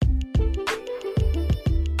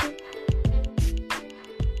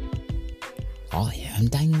Hi, I'm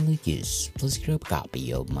Daniel Lucas. Please grab a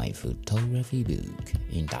copy of my photography book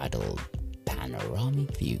entitled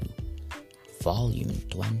Panoramic View, Volume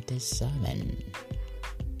 27.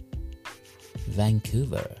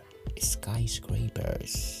 Vancouver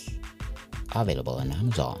Skyscrapers. Available on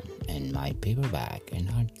Amazon, and my paperback and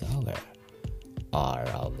hardcover are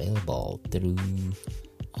available through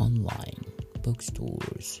online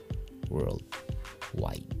bookstores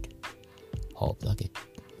worldwide. Hope like it.